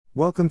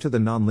Welcome to the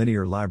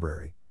Nonlinear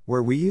Library,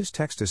 where we use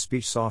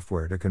text-to-speech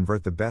software to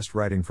convert the best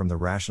writing from the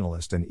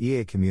rationalist and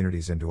EA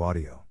communities into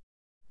audio.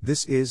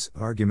 This is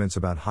Arguments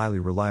about Highly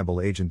Reliable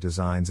Agent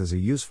Designs as a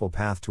Useful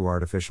Path to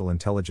Artificial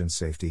Intelligence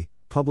Safety,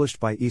 published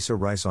by Issa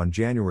on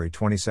January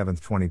 27,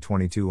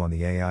 2022 on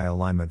the AI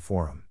Alignment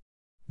Forum.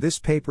 This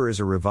paper is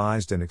a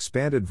revised and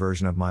expanded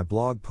version of my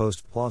blog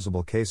post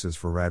Plausible Cases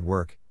for Rad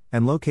Work,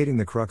 and Locating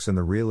the Crux in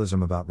the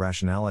Realism About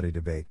Rationality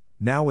Debate,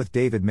 now with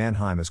David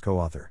Mannheim as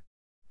co-author.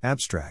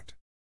 Abstract.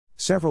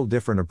 Several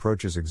different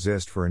approaches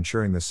exist for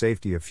ensuring the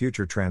safety of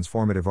future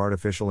transformative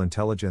artificial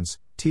intelligence,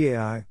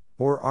 TAI,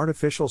 or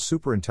artificial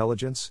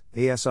superintelligence,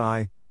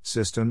 ASI,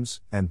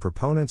 systems, and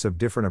proponents of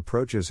different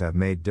approaches have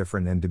made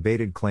different and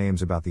debated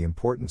claims about the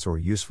importance or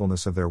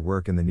usefulness of their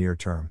work in the near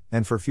term,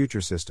 and for future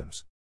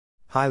systems.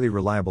 Highly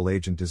Reliable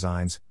Agent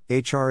Designs,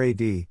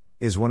 HRAD,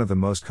 is one of the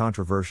most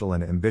controversial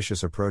and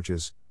ambitious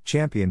approaches,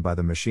 championed by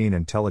the Machine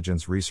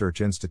Intelligence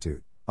Research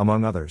Institute,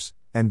 among others,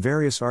 and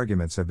various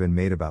arguments have been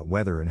made about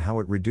whether and how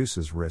it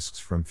reduces risks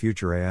from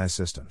future AI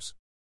systems.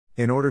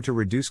 In order to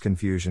reduce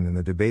confusion in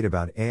the debate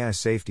about AI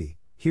safety,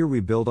 here we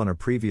build on a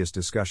previous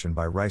discussion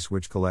by Rice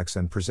which collects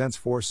and presents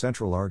four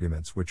central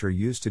arguments which are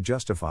used to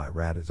justify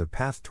RAD as a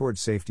path toward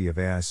safety of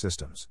AI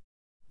systems.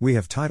 We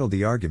have titled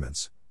the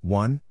arguments,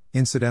 1.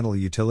 Incidental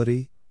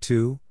utility,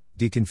 2.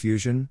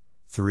 Deconfusion,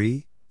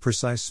 3.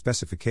 Precise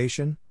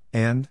specification,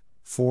 and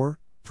 4.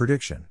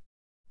 Prediction.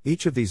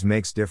 Each of these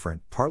makes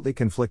different, partly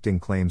conflicting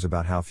claims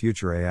about how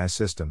future AI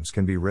systems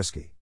can be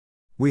risky.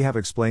 We have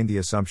explained the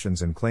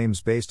assumptions and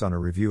claims based on a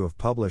review of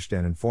published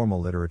and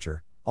informal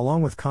literature,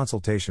 along with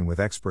consultation with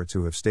experts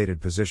who have stated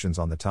positions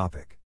on the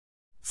topic.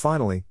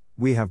 Finally,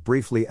 we have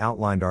briefly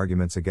outlined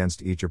arguments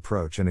against each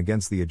approach and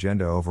against the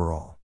agenda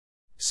overall.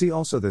 See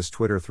also this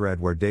Twitter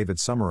thread where David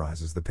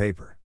summarizes the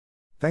paper.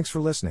 Thanks for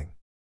listening.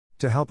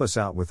 To help us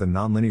out with the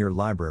Nonlinear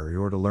Library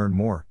or to learn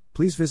more,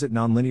 please visit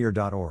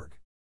nonlinear.org.